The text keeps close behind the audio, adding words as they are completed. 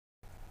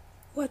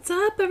What's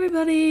up,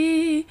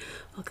 everybody?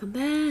 Welcome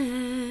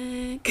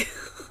back.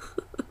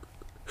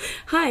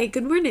 Hi,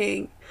 good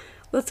morning.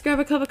 Let's grab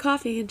a cup of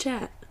coffee and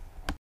chat.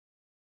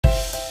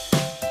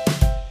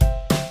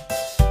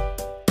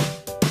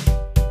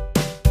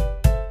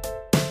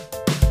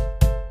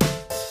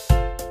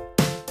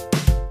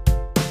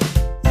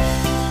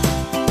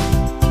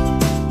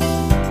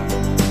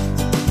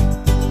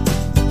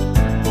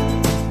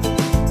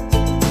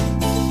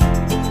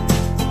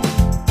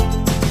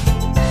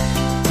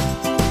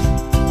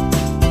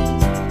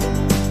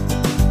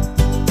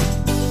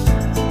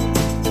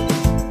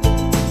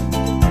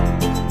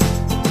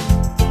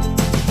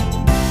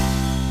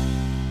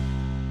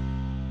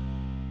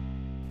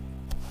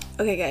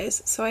 Okay,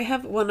 guys, so I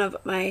have one of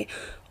my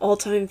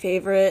all-time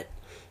favorite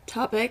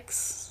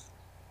topics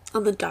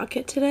on the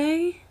docket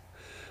today.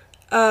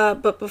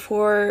 But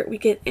before we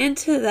get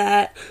into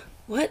that,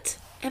 what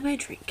am I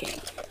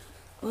drinking?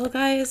 Well,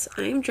 guys,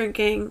 I'm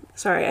drinking...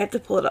 Sorry, I have to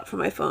pull it up from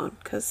my phone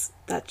because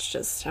that's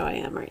just how I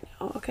am right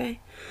now, okay?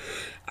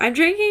 I'm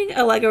drinking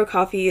Allegro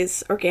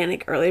Coffee's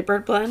Organic Early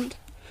Bird Blend.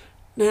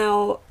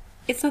 Now,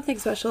 it's nothing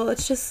special.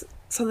 It's just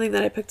something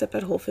that I picked up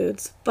at Whole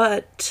Foods,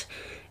 but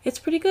it's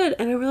pretty good,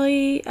 and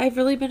I've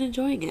really been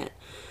enjoying it.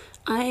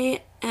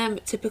 I am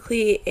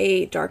typically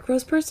a dark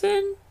roast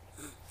person.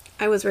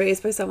 I was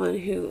raised by someone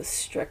who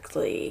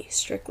strictly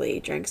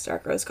drinks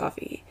dark roast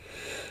coffee.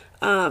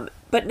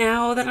 But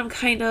now that I'm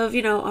kind of,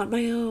 on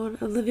my own,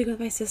 I'm living with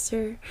my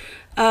sister,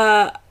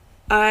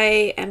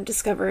 I am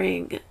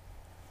discovering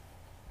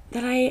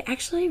that I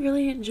actually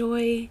really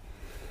enjoy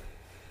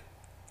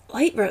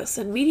light roasts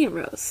and medium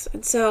roasts.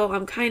 And so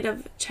I'm kind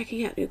of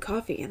checking out new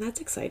coffee, and that's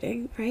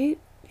exciting, right?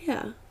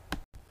 Yeah.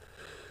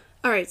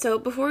 Alright, so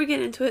before we get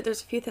into it,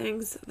 there's a few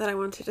things that I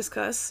want to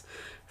discuss.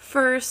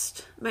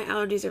 First, my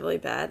allergies are really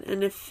bad,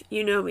 and if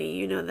you know me,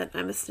 you know that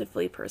I'm a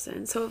sniffly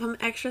person. So if I'm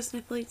extra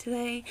sniffly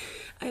today,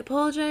 I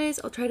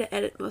apologize. I'll try to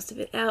edit most of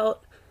it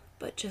out,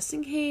 but just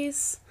in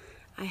case,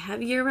 I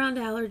have year-round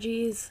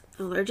allergies.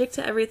 I'm allergic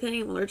to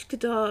everything. I'm allergic to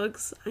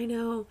dogs. I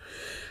know.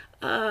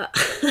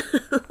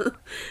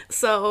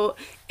 So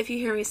if you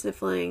hear me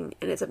sniffling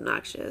and it's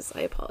obnoxious,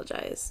 I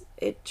apologize.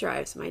 It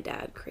drives my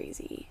dad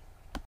crazy.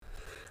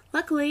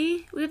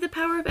 Luckily, we have the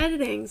power of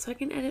editing, so I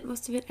can edit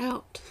most of it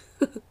out.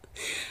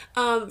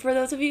 For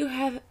those of you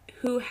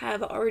who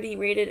have already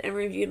rated and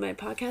reviewed my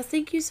podcast,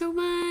 thank you so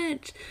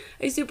much.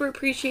 I super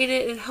appreciate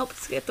it. It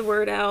helps get the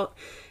word out,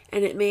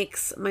 and it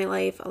makes my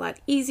life a lot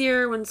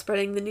easier when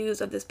spreading the news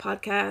of this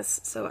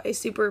podcast. So I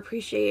super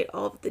appreciate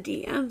all of the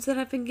DMs that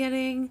I've been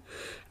getting.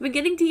 I've been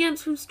getting DMs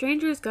from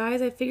strangers,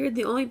 guys. I figured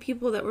the only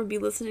people that would be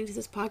listening to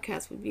this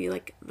podcast would be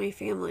like my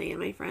family and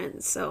my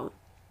friends. So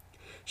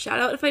shout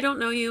out if I don't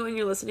know you and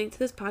you're listening to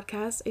this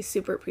podcast. I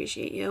super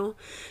appreciate you.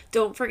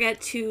 Don't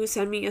forget to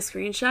send me a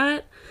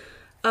screenshot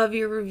of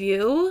your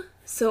review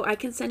so I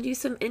can send you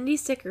some indie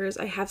stickers.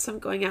 I have some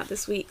going out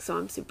this week, so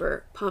I'm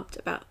super pumped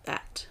about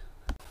that.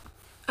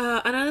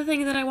 Another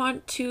thing that I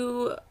want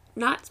to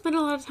not spend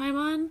a lot of time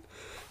on,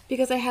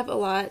 because I have a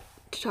lot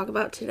to talk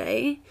about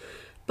today,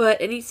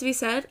 but it needs to be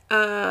said,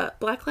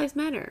 Black Lives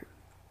Matter.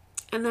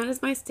 And that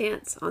is my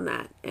stance on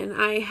that. And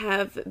I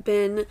have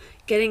been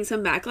getting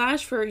some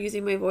backlash for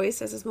using my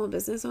voice as a small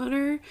business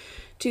owner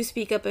to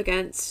speak up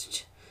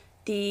against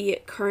the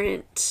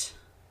current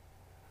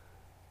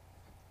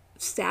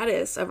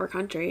status of our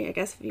country, I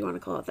guess if you want to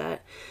call it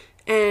that.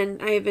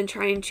 And I have been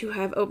trying to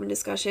have open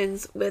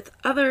discussions with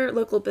other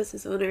local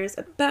business owners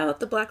about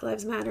the Black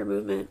Lives Matter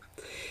movement.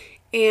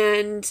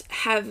 And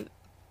have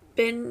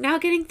been now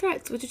getting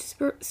threats, which is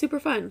super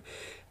fun.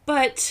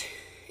 But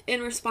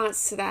in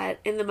response to that,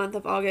 in the month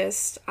of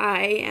August,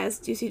 I, as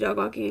Juicy Dog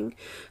Walking,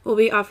 will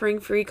be offering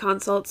free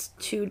consults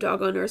to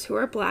dog owners who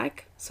are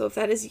Black. So if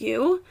that is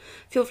you,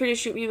 feel free to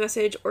shoot me a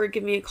message or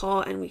give me a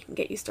call and we can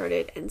get you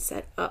started and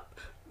set up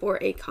for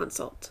a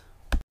consult.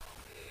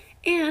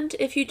 And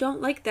if you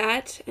don't like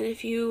that, and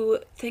if you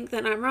think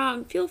that I'm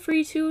wrong, feel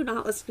free to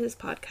not listen to this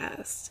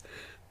podcast.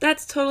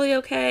 That's totally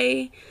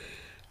okay.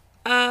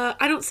 I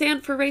don't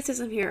stand for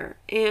racism here,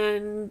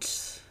 and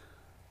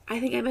I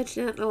think I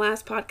mentioned it in the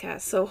last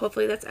podcast, so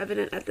hopefully that's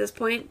evident at this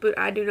point, but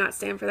I do not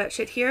stand for that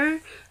shit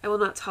here. I will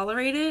not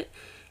tolerate it,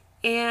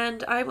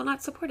 and I will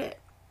not support it.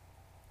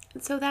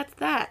 And so that's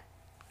that.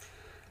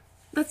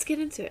 Let's get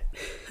into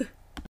it.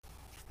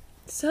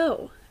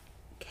 So,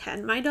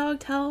 can my dog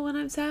tell when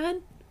I'm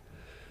sad?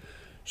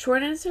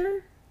 Short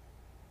answer,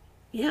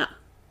 yeah,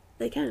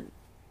 they can.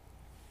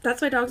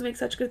 That's why dogs make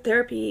such good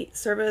therapy,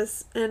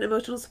 service, and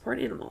emotional support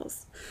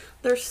animals.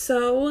 They're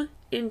so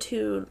in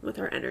tune with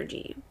our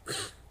energy.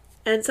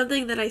 And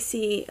something that I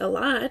see a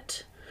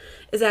lot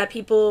is that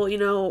people,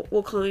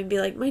 will call me and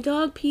be like, my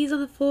dog pees on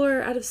the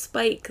floor out of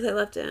spite because I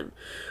left him.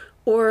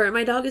 Or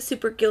my dog is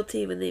super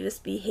guilty when they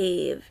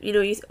misbehave.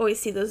 You always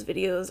see those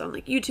videos on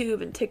like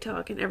YouTube and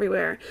TikTok and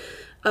everywhere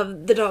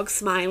of the dog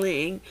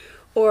smiling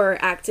or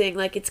acting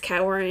like it's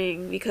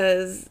cowering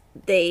because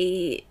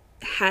they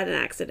had an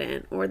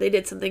accident or they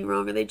did something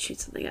wrong or they chewed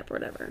something up or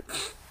whatever.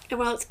 And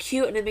while it's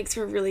cute and it makes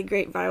for really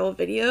great viral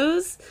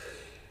videos,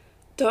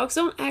 dogs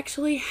don't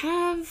actually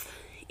have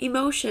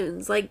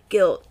emotions like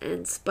guilt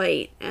and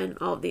spite and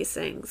all these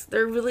things.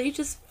 They're really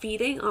just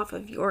feeding off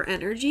of your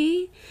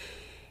energy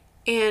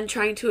and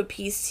trying to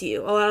appease to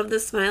you. A lot of the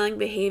smiling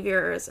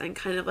behaviors and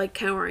kind of like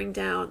cowering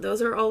down,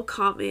 those are all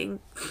calming.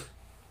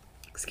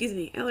 Excuse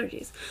me,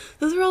 allergies.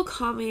 Those are all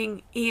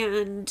calming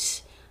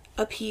and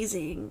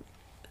appeasing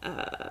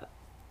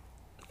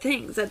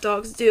things that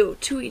dogs do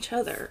to each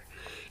other.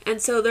 And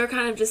so they're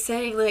kind of just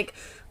saying like,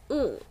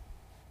 oh,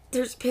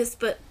 there's piss,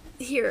 but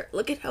here,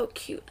 look at how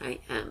cute I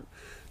am.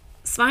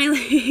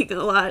 Smiling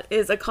a lot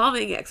is a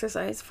calming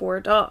exercise for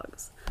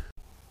dogs.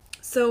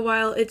 So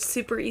while it's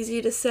super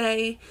easy to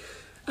say,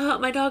 oh,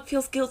 my dog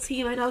feels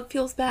guilty, my dog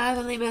feels bad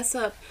when they mess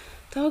up,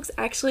 dogs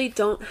actually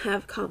don't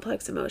have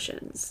complex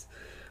emotions,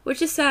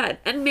 which is sad.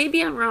 And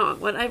maybe I'm wrong.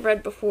 What I've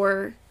read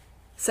before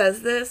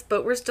says this,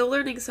 but we're still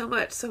learning so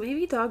much. So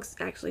maybe dogs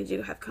actually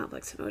do have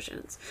complex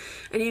emotions.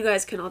 And you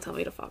guys can all tell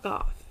me to fuck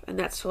off, and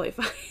that's totally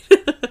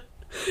fine.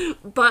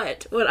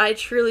 But what I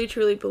truly,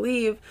 truly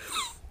believe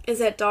is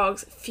that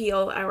dogs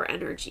feel our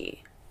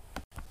energy.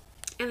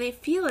 And they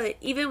feel it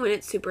even when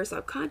it's super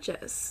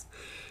subconscious.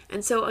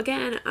 And so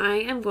again, I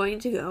am going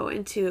to go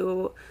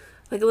into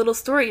like a little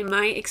story in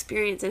my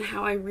experience and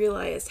how I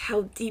realized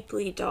how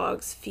deeply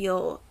dogs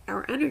feel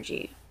our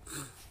energy.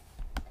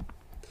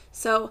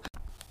 So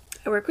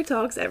I work with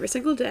dogs every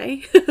single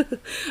day.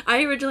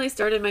 I originally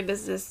started my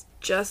business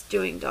just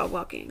doing dog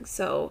walking.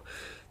 So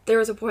there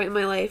was a point in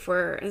my life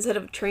where instead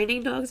of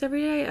training dogs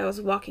every day, I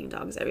was walking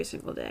dogs every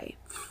single day.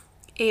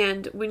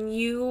 And when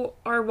you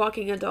are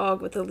walking a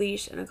dog with a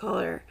leash and a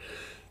collar,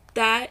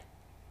 that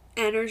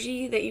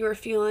energy that you are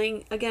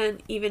feeling,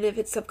 again, even if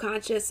it's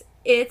subconscious,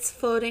 it's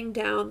floating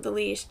down the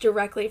leash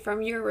directly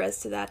from your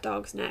wrist to that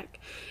dog's neck.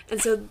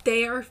 And so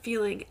they are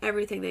feeling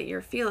everything that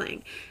you're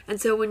feeling.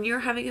 And so when you're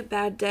having a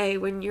bad day,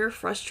 when you're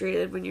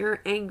frustrated, when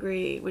you're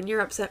angry, when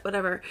you're upset,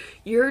 whatever,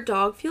 your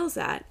dog feels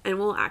that and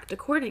will act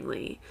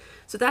accordingly.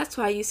 So that's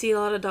why you see a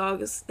lot of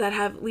dogs that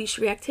have leash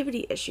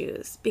reactivity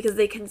issues, because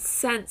they can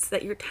sense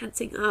that you're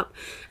tensing up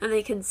and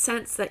they can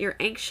sense that you're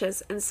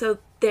anxious. And so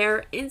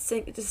their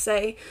instinct to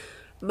say,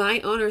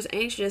 my owner's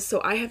anxious,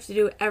 so I have to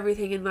do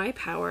everything in my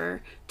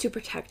power to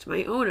protect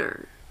my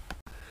owner.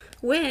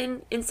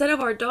 When, instead of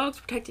our dogs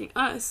protecting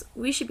us,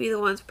 we should be the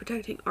ones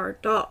protecting our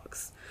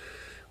dogs.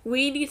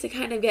 We need to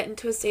kind of get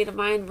into a state of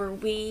mind where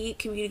we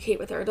communicate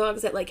with our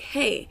dogs that like,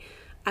 hey,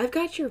 I've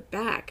got your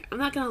back. I'm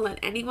not going to let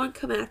anyone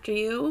come after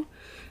you.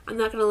 I'm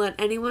not going to let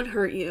anyone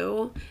hurt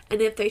you. And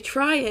if they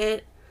try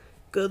it,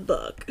 good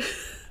luck.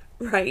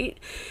 Right?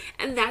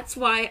 And that's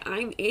why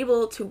I'm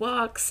able to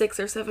walk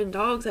 6 or 7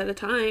 dogs at a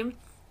time.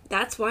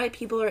 That's why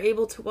people are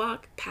able to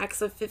walk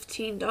packs of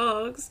 15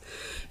 dogs,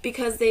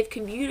 because they've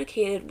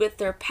communicated with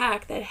their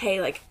pack that, hey,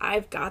 like,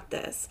 I've got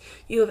this.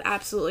 You have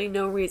absolutely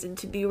no reason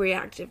to be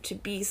reactive, to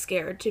be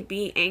scared, to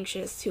be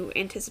anxious, to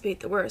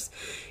anticipate the worst.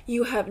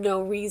 You have no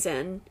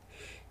reason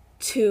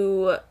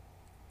to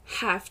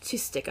have to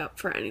stick up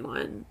for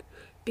anyone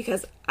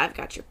because I've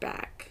got your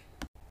back.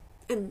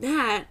 And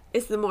that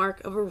is the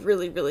mark of a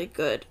really, really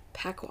good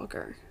pack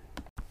walker.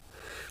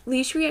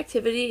 Leash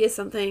reactivity is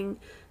something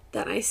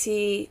that I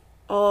see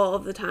all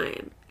of the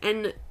time.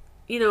 And,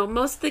 you know,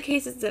 most of the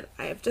cases that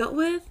I have dealt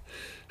with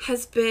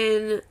has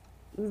been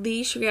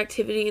leash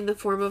reactivity in the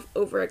form of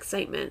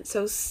overexcitement.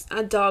 So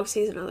a dog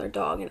sees another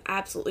dog and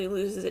absolutely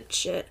loses its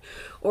shit.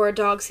 Or a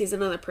dog sees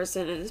another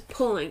person and is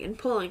pulling and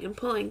pulling and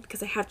pulling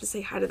because they have to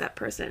say hi to that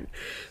person.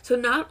 So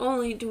not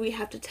only do we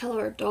have to tell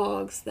our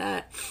dogs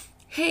that,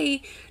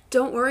 hey,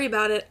 don't worry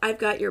about it, I've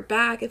got your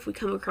back if we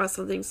come across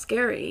something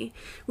scary,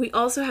 we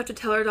also have to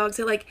tell our dogs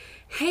that, like,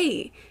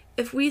 hey,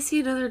 if we see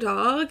another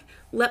dog,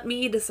 let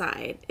me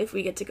decide if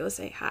we get to go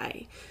say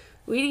hi.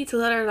 We need to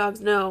let our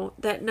dogs know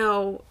that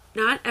no,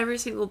 not every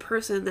single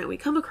person that we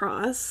come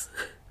across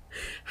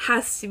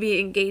has to be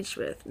engaged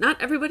with.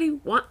 Not everybody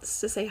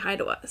wants to say hi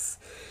to us.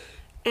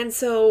 And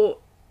so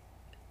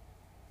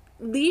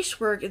leash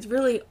work is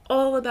really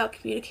all about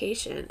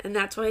communication, and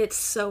that's why it's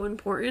so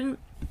important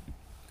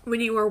when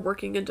you are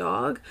working a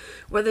dog,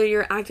 whether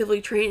you're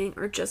actively training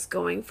or just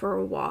going for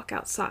a walk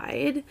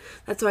outside.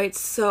 That's why it's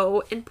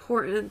so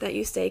important that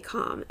you stay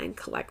calm and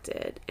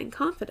collected and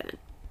confident.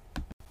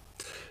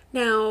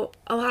 Now,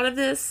 a lot of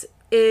this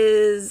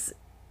is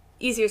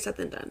easier said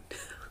than done.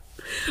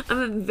 I'm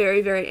a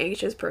very, very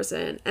anxious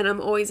person, and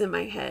I'm always in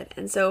my head.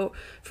 And so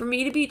for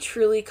me to be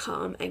truly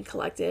calm and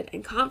collected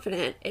and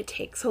confident, it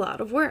takes a lot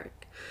of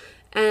work.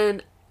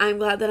 And I'm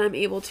glad that I'm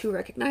able to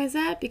recognize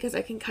that, because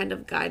I can kind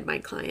of guide my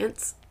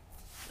clients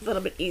a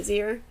little bit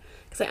easier,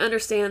 because I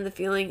understand the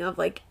feeling of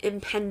like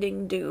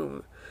impending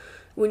doom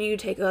when you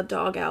take a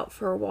dog out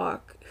for a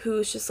walk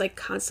who's just like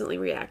constantly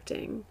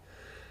reacting.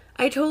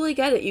 I totally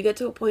get it. You get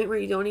to a point where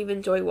you don't even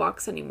enjoy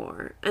walks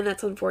anymore, and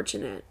that's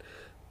unfortunate.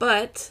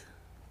 But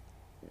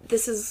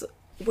this is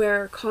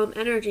where calm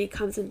energy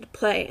comes into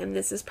play, and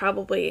this is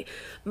probably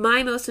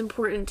my most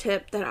important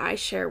tip that I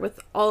share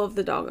with all of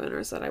the dog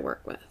owners that I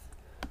work with.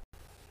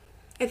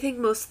 I think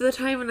most of the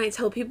time when I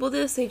tell people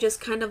this, they just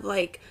kind of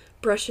like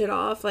brush it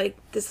off. Like,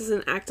 this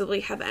doesn't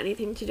actively have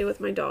anything to do with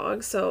my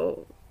dog,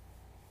 so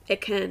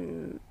it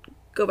can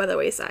go by the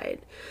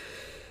wayside.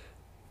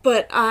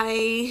 But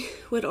I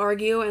would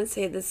argue and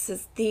say this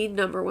is the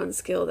number one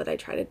skill that I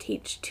try to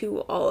teach to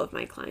all of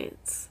my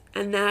clients.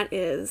 And that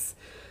is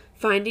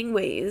finding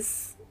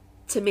ways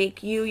to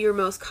make you your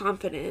most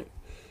confident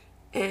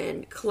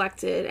and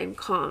collected and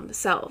calm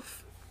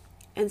self.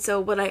 And so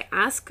what I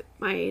ask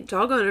my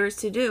dog owners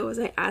to do is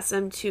I ask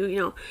them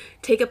to,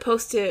 take a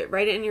Post-it,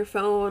 write it in your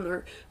phone,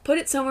 or put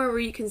it somewhere where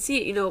you can see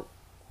it,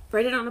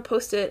 write it on a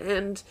Post-it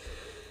and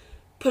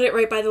put it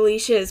right by the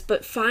leashes.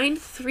 But find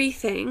 3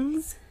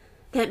 things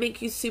that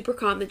make you super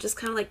calm, that just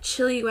kind of like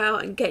chill you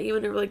out and get you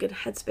in a really good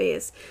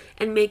headspace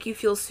and make you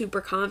feel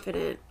super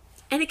confident.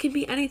 And it can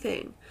be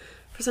anything.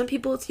 For some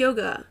people, it's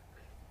yoga.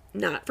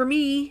 Not for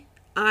me.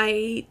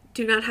 I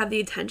do not have the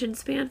attention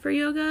span for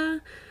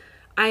yoga.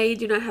 I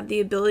do not have the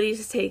ability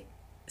to stay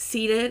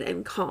seated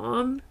and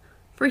calm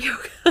for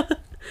yoga.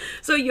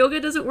 So yoga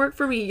doesn't work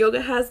for me.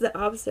 Yoga has the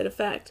opposite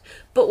effect.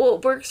 But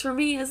what works for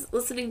me is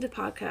listening to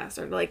podcasts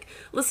or like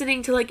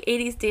listening to like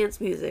 80s dance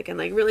music and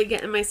like really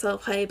getting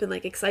myself hype and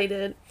like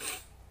excited.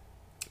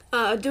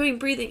 Doing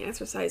breathing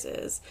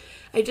exercises.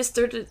 I just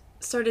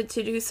started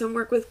to do some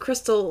work with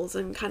crystals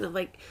and kind of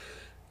like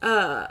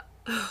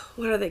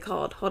what are they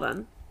called? Hold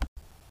on.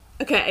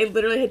 Okay, I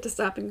literally had to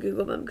stop and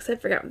Google them because I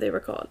forgot what they were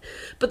called.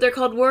 But they're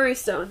called worry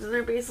stones, and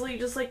they're basically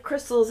just like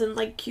crystals in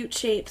like cute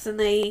shapes, and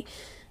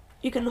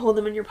you can hold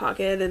them in your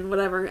pocket and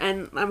whatever,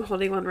 and I'm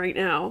holding one right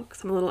now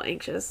because I'm a little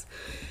anxious.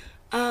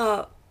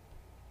 But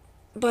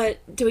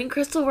doing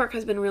crystal work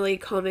has been really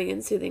calming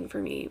and soothing for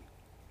me.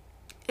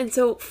 And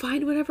so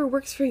find whatever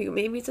works for you.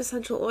 Maybe it's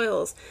essential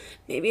oils.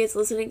 Maybe it's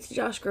listening to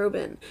Josh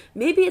Groban.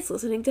 Maybe it's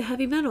listening to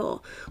heavy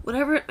metal.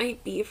 Whatever it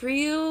might be for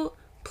you,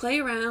 play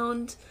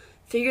around,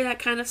 figure that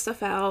kind of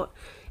stuff out,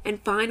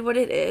 and find what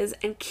it is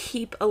and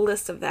keep a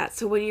list of that.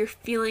 So when you're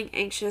feeling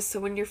anxious, so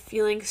when you're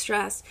feeling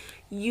stressed,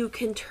 you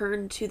can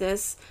turn to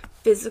this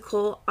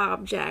physical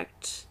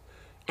object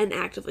and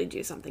actively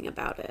do something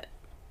about it.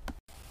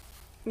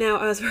 Now,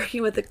 I was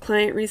working with a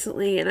client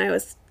recently and I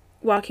was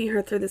walking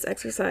her through this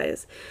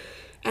exercise.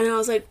 And I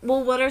was like,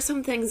 well, what are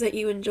some things that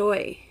you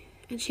enjoy?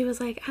 And she was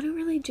like, I don't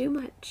really do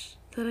much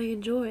that I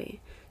enjoy.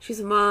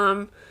 She's a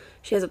mom.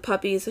 She has a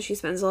puppy, so she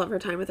spends a lot of her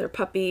time with her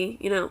puppy,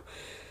 And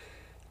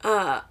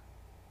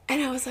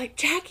I was like,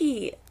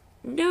 Jackie,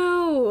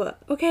 no.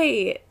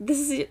 Okay, this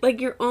is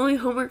like your only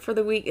homework for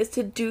the week is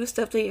to do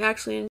stuff that you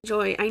actually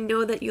enjoy. I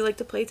know that you like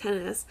to play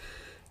tennis.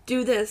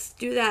 Do this,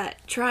 do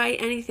that, try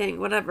anything,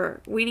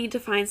 whatever. We need to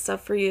find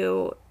stuff for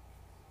you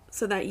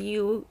so that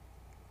you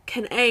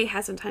can A,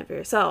 have some time for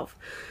yourself,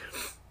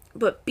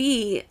 but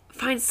B,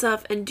 find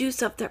stuff and do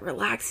stuff that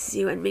relaxes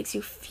you and makes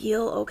you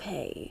feel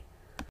okay.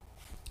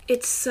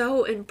 It's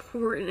so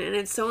important, and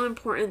it's so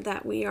important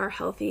that we are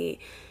healthy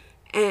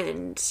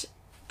and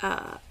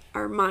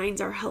our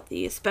minds are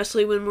healthy,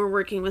 especially when we're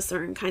working with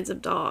certain kinds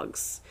of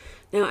dogs.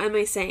 Now, am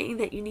I saying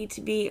that you need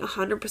to be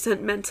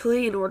 100%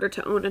 mentally in order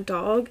to own a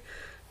dog?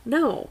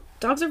 No.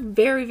 Dogs are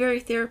very, very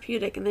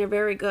therapeutic and they're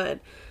very good.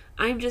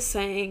 I'm just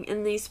saying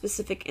in these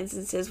specific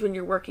instances when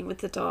you're working with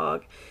the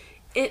dog,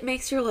 it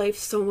makes your life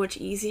so much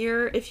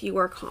easier if you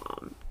are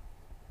calm.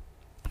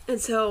 And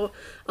so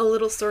a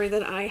little story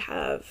that I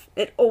have,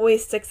 it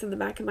always sticks in the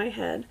back of my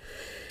head.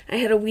 I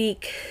had a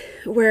week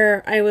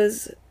where I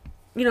was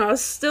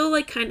still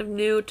like kind of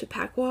new to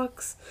pack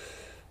walks.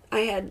 I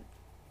had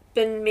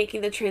been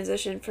making the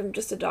transition from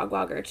just a dog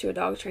walker to a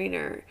dog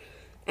trainer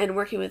and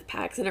working with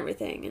packs and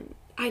everything. And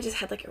I just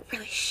had like a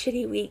really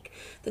shitty week.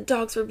 The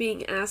dogs were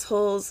being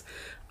assholes.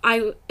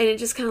 And it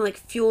just kind of like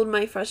fueled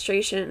my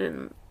frustration.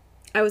 And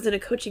I was in a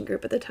coaching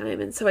group at the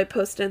time. And so I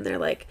posted in there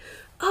like,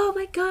 oh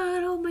my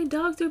God, oh my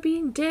dogs are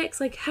being dicks.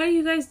 Like, how do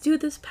you guys do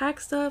this pack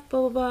stuff?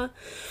 Blah, blah, blah.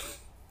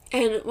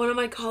 And one of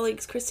my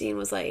colleagues, Christine,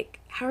 was like,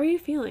 how are you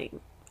feeling?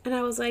 And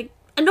I was like,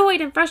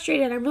 annoyed and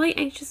frustrated. I'm really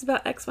anxious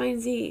about X, Y,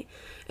 and Z.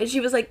 And she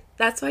was like,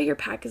 that's why your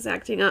pack is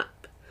acting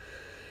up.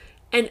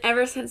 And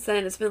ever since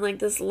then, it's been like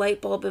this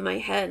light bulb in my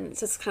head. And it's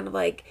just kind of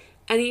like,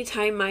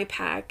 anytime my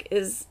pack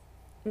is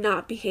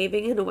not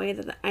behaving in a way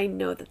that I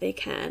know that they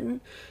can,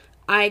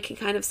 I can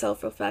kind of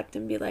self-reflect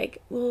and be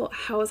like, well,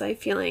 how was I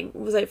feeling?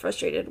 Was I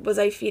frustrated? Was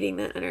I feeding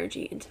that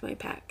energy into my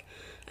pack?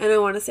 And I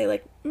want to say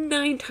like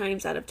 9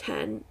 times out of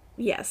 10,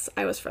 yes,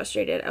 I was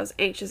frustrated. I was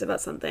anxious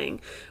about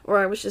something, or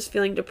I was just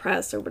feeling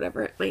depressed or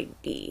whatever it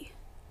might be.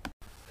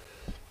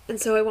 And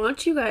so I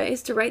want you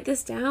guys to write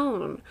this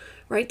down.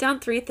 Write down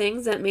 3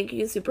 things that make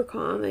you super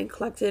calm and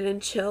collected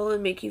and chill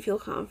and make you feel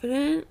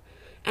confident.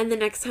 And the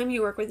next time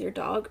you work with your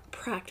dog,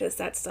 practice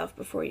that stuff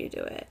before you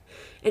do it.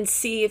 And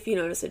see if you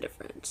notice a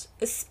difference,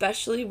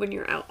 especially when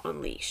you're out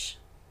on leash.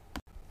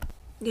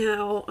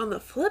 Now, on the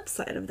flip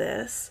side of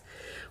this,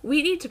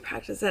 we need to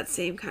practice that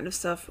same kind of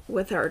stuff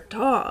with our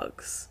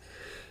dogs.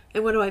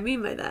 And what do I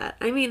mean by that?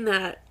 I mean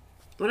that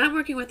when I'm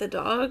working with a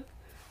dog,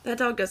 that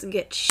dog doesn't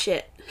get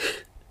shit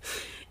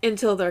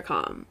until they're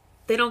calm.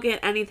 They don't get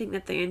anything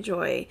that they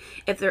enjoy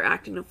if they're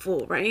acting a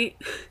fool, right?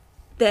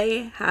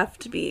 they have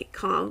to be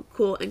calm,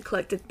 cool, and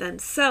collected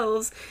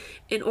themselves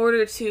in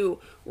order to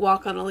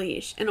walk on a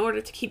leash, in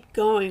order to keep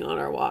going on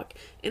our walk,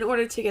 in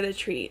order to get a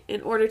treat,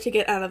 in order to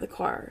get out of the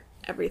car,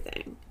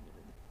 everything.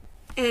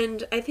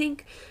 And I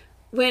think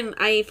when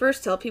I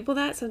first tell people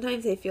that,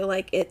 sometimes they feel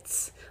like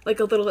it's like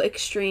a little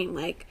extreme,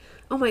 like,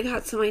 oh my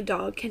god, so my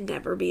dog can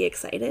never be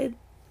excited?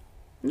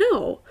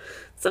 No.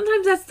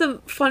 Sometimes that's the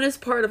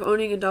funnest part of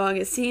owning a dog,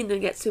 is seeing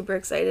them get super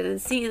excited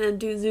and seeing them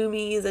do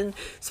zoomies and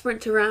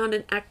sprint around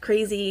and act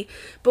crazy.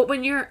 But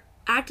when you're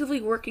actively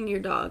working your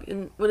dog,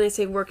 and when I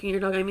say working your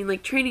dog, I mean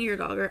like training your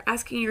dog or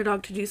asking your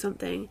dog to do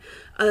something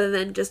other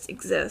than just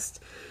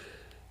exist,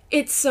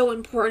 it's so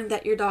important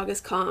that your dog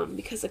is calm,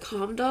 because a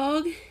calm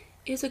dog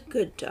is a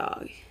good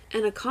dog,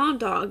 and a calm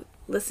dog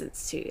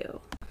listens to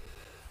you.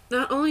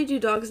 Not only do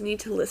dogs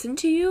need to listen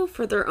to you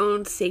for their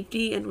own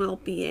safety and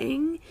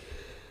well-being,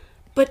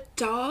 but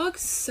dogs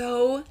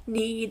so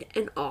need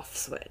an off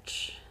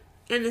switch.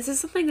 And this is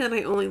something that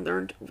I only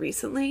learned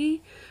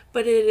recently,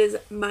 but it is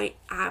my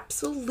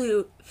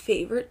absolute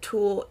favorite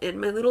tool in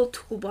my little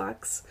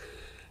toolbox.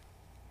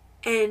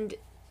 And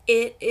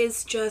it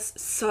is just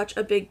such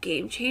a big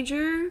game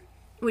changer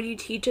when you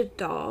teach a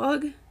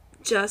dog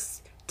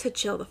just to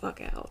chill the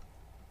fuck out.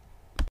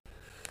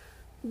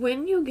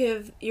 When you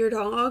give your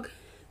dog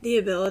the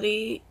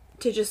ability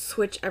to just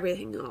switch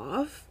everything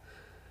off,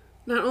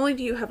 not only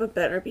do you have a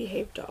better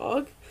behaved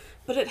dog,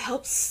 but it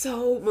helps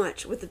so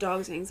much with the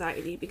dog's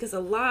anxiety, because a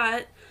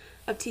lot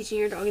of teaching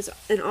your dog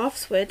an off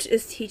switch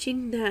is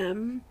teaching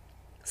them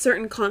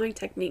certain calming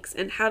techniques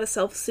and how to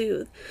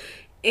self-soothe.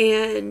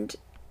 And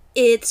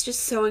it's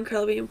just so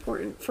incredibly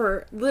important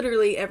for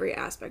literally every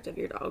aspect of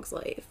your dog's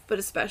life, but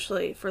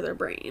especially for their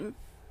brain.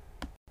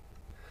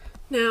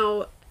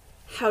 Now,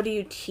 how do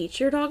you teach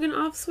your dog an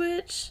off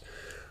switch?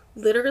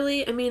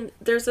 Literally, I mean,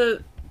 there's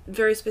a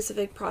very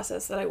specific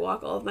process that I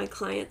walk all of my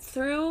clients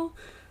through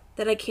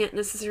that I can't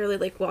necessarily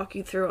like walk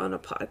you through on a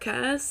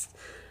podcast,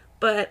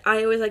 but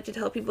I always like to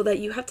tell people that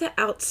you have to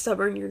out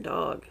stubborn your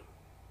dog.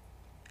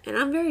 And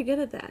I'm very good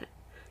at that,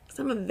 because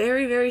I'm a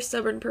very, very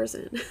stubborn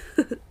person.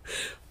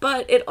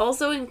 But it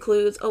also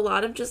includes a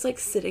lot of just like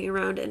sitting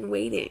around and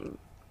waiting.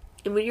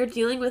 And when you're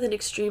dealing with an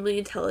extremely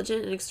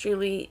intelligent and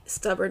extremely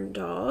stubborn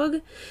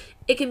dog,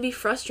 it can be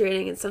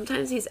frustrating. And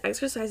sometimes these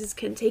exercises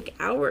can take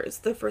hours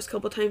the first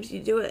couple times you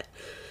do it,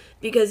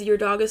 because your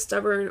dog is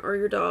stubborn, or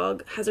your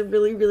dog has a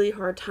really, really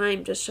hard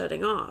time just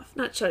shutting off.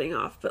 Not shutting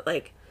off, but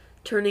like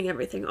turning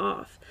everything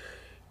off.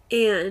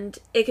 And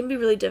it can be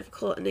really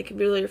difficult, and it can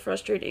be really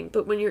frustrating.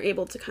 But when you're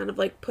able to kind of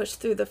like push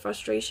through the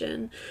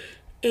frustration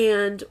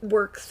and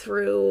work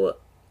through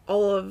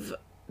all of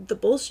the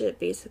bullshit,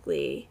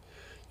 basically,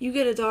 you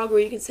get a dog where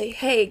you can say,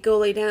 hey, go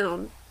lay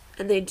down.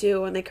 And they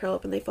do, and they curl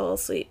up and they fall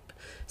asleep.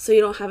 So you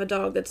don't have a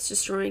dog that's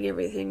destroying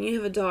everything. You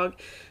have a dog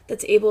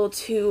that's able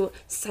to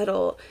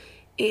settle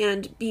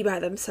and be by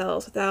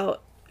themselves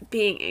without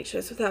being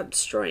anxious, without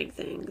destroying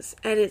things.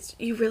 And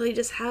you really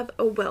just have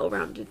a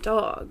well-rounded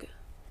dog.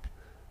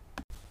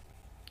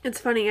 It's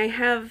funny, I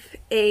have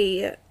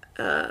a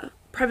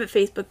private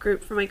Facebook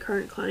group for my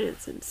current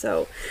clients, and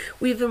so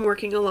we've been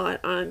working a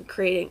lot on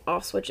creating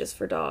off switches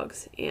for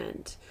dogs.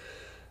 And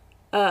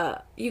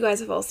you guys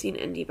have all seen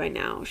Indy by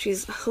now.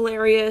 She's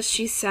hilarious.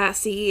 She's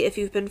sassy. If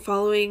you've been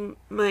following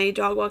my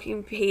dog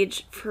walking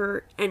page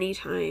for any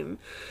time,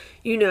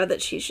 you know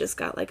that she's just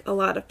got like a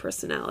lot of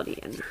personality,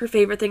 and her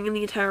favorite thing in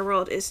the entire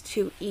world is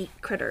to eat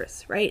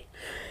critters, right?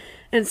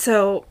 And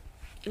so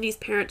Indy's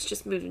parents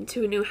just moved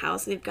into a new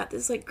house, and they've got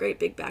this like great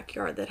big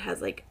backyard that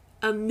has like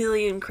a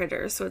million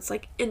critters. So it's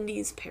like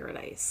Indy's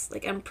paradise.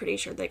 Like, I'm pretty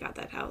sure they got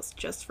that house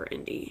just for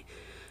Indy,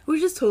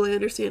 which is totally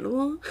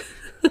understandable.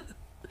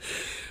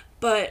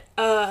 But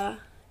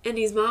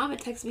Indy's mom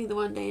had texted me the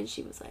one day, and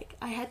she was like,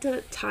 I had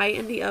to tie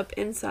Indy up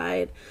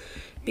inside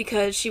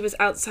because she was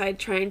outside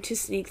trying to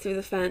sneak through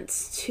the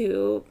fence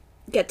to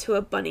get to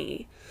a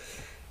bunny.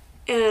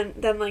 And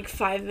then like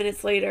 5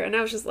 minutes later, and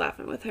I was just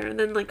laughing with her, and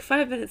then like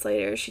 5 minutes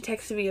later, she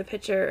texted me a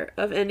picture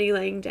of Indy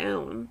laying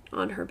down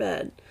on her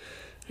bed.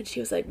 And she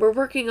was like, we're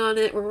working on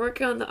it, we're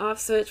working on the off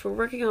switch, we're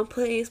working on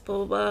place, blah,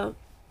 blah, blah.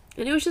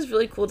 And it was just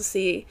really cool to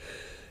see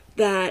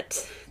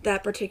that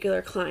that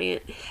particular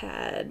client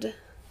had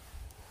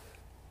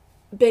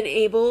been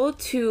able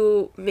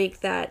to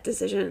make that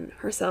decision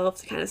herself,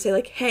 to kind of say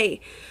like,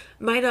 hey,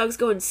 my dog's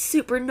going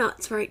super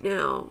nuts right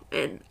now,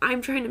 and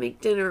I'm trying to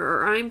make dinner,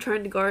 or I'm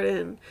trying to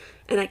garden,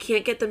 and I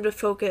can't get them to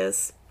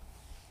focus,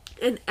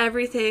 and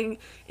everything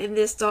in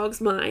this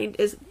dog's mind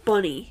is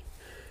bunny,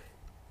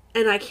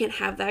 and I can't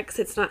have that because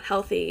it's not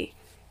healthy.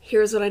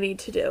 Here's what I need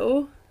to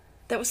do.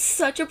 That was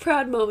such a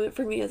proud moment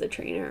for me as a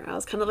trainer. I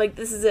was kind of like,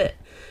 this is it.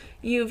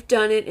 You've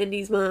done it,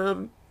 Indy's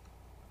mom.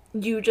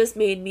 You just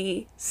made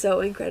me so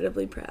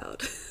incredibly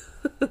proud.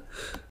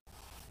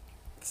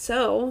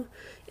 So,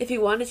 if you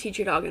want to teach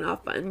your dog an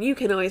off button, you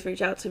can always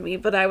reach out to me.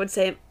 But I would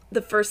say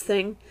the first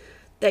thing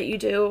that you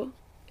do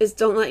is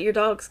don't let your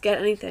dogs get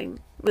anything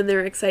when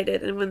they're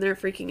excited and when they're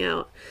freaking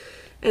out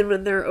and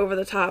when they're over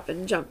the top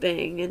and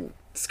jumping and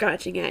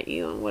scratching at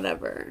you and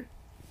whatever.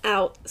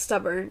 Out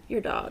stubborn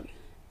your dog.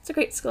 It's a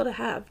great skill to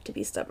have, to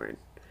be stubborn.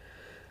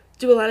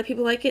 Do a lot of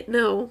people like it?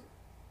 No.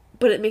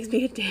 But it makes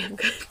me a damn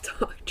good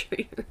dog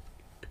trainer.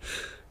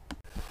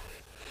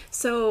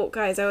 So,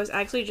 guys, I was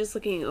actually just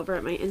looking over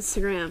at my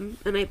Instagram,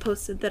 and I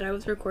posted that I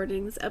was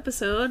recording this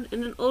episode,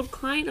 and an old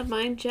client of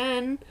mine,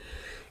 Jen,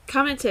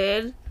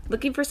 commented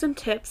looking for some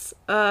tips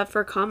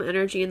for calm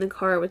energy in the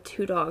car with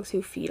two dogs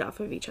who feed off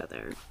of each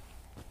other.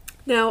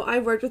 Now,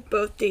 I've worked with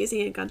both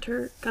Daisy and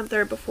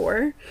Gunther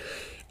before,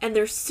 and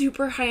they're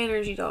super high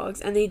energy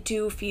dogs, and they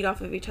do feed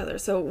off of each other.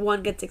 So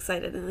one gets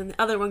excited, and then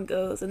the other one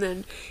goes, and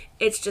then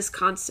it's just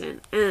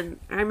constant. And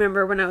I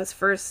remember when I was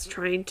first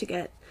trying to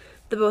get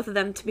the both of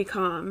them to be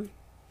calm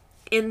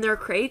in their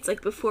crates,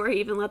 like before I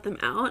even let them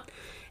out,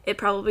 it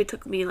probably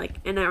took me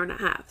like an hour and a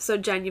half. So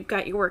Jen, you've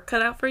got your work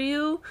cut out for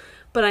you,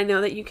 but I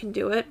know that you can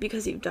do it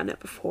because you've done it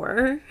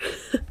before.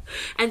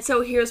 And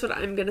so here's what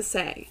I'm gonna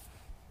say.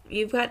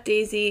 You've got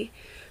Daisy,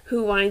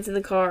 who whines in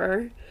the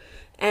car,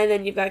 and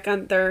then you've got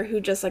Gunther, who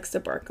just likes to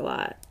bark a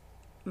lot.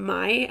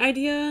 My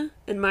idea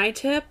and my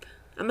tip,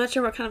 I'm not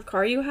sure what kind of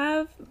car you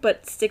have,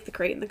 but stick the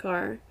crate in the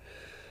car.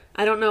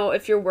 I don't know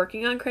if you're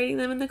working on crating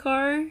them in the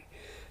car,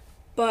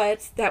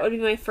 but that would be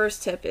my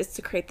first tip, is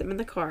to crate them in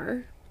the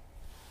car.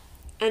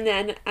 And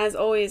then, as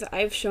always,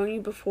 I've shown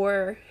you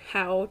before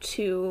how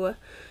to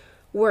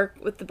work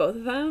with the both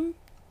of them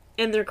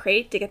in their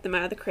crate to get them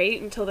out of the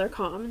crate until they're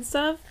calm and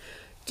stuff.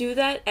 Do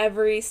that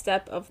every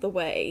step of the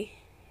way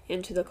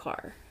into the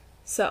car.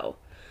 So,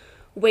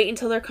 wait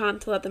until they're calm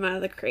to let them out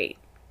of the crate.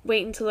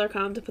 Wait until they're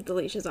calm to put the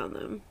leashes on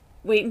them.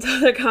 Wait until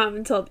they're calm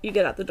until you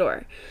get out the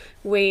door.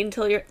 Wait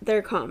until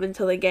they're calm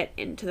until they get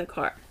into the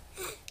car.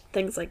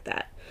 Things like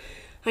that.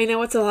 I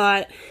know it's a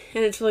lot,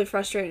 and it's really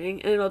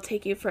frustrating, and it'll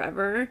take you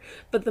forever,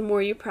 but the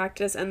more you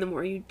practice and the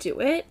more you do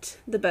it,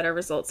 the better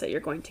results that you're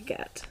going to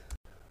get.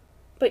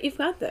 But you've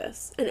got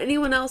this. And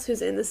anyone else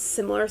who's in this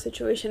similar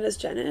situation as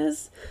Jen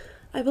is,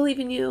 I believe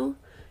in you.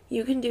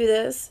 You can do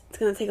this. It's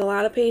going to take a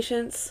lot of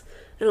patience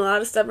and a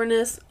lot of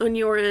stubbornness on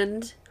your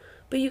end,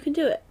 but you can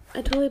do it.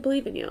 I totally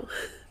believe in you.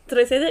 Did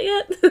I say that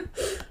yet?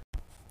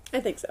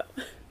 I think so.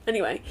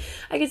 Anyway,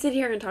 I could sit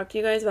here and talk to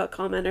you guys about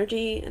calm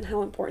energy and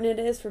how important it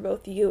is for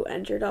both you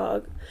and your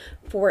dog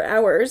for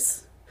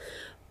hours.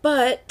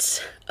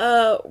 But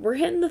we're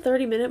hitting the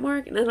 30-minute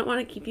mark, and I don't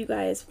want to keep you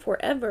guys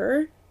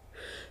forever.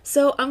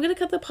 So I'm going to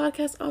cut the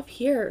podcast off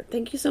here.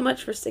 Thank you so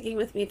much for sticking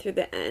with me through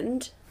the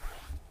end.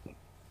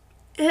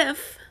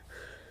 If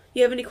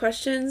you have any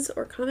questions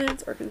or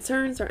comments or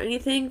concerns or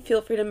anything,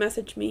 feel free to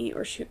message me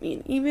or shoot me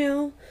an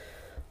email.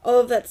 All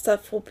of that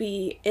stuff will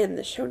be in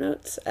the show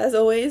notes, as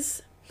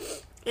always.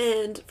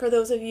 And for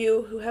those of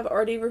you who have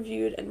already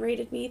reviewed and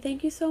rated me,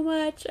 thank you so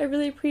much. I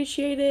really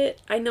appreciate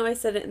it. I know I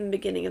said it in the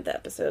beginning of the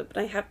episode, but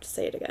I have to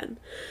say it again.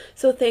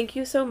 So thank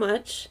you so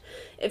much.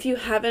 If you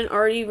haven't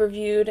already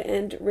reviewed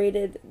and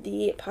rated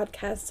the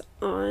podcast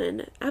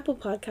on Apple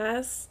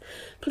Podcasts,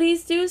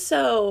 please do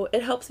so.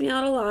 It helps me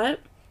out a lot.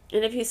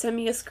 And if you send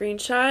me a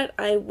screenshot,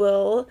 I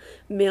will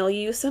mail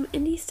you some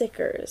indie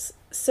stickers.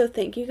 So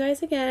thank you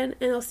guys again,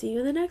 and I'll see you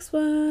in the next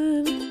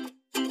one.